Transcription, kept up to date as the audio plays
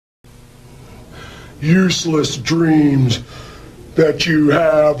useless dreams that you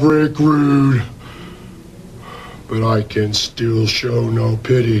have, Rick Rude. But I can still show no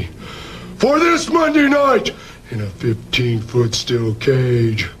pity. For this Monday night, in a 15-foot steel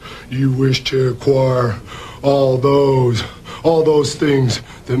cage, you wish to acquire all those things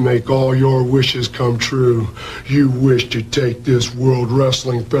that make all your wishes come true. You wish to take this World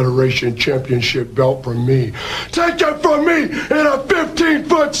Wrestling Federation Championship belt from me. Take it from me in a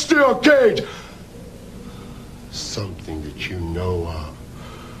 15-foot steel cage. Something that you know of.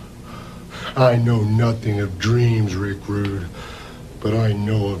 I know nothing of dreams, Rick Rude, but I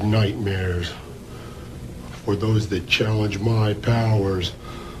know of nightmares. For those that challenge my powers,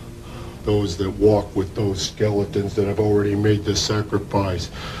 those that walk with those skeletons that have already made the sacrifice,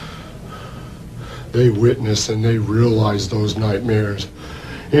 they witness and they realize those nightmares.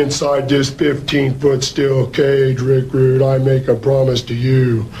 Inside this 15-foot steel cage, Rick Rude, I make a promise to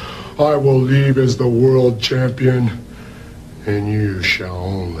you. I will leave as the world champion, and you shall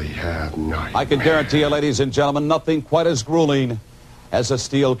only have nightmares. I can guarantee you, ladies and gentlemen, nothing quite as grueling as a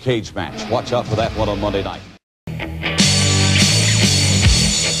steel cage match. Watch out for that one on Monday night.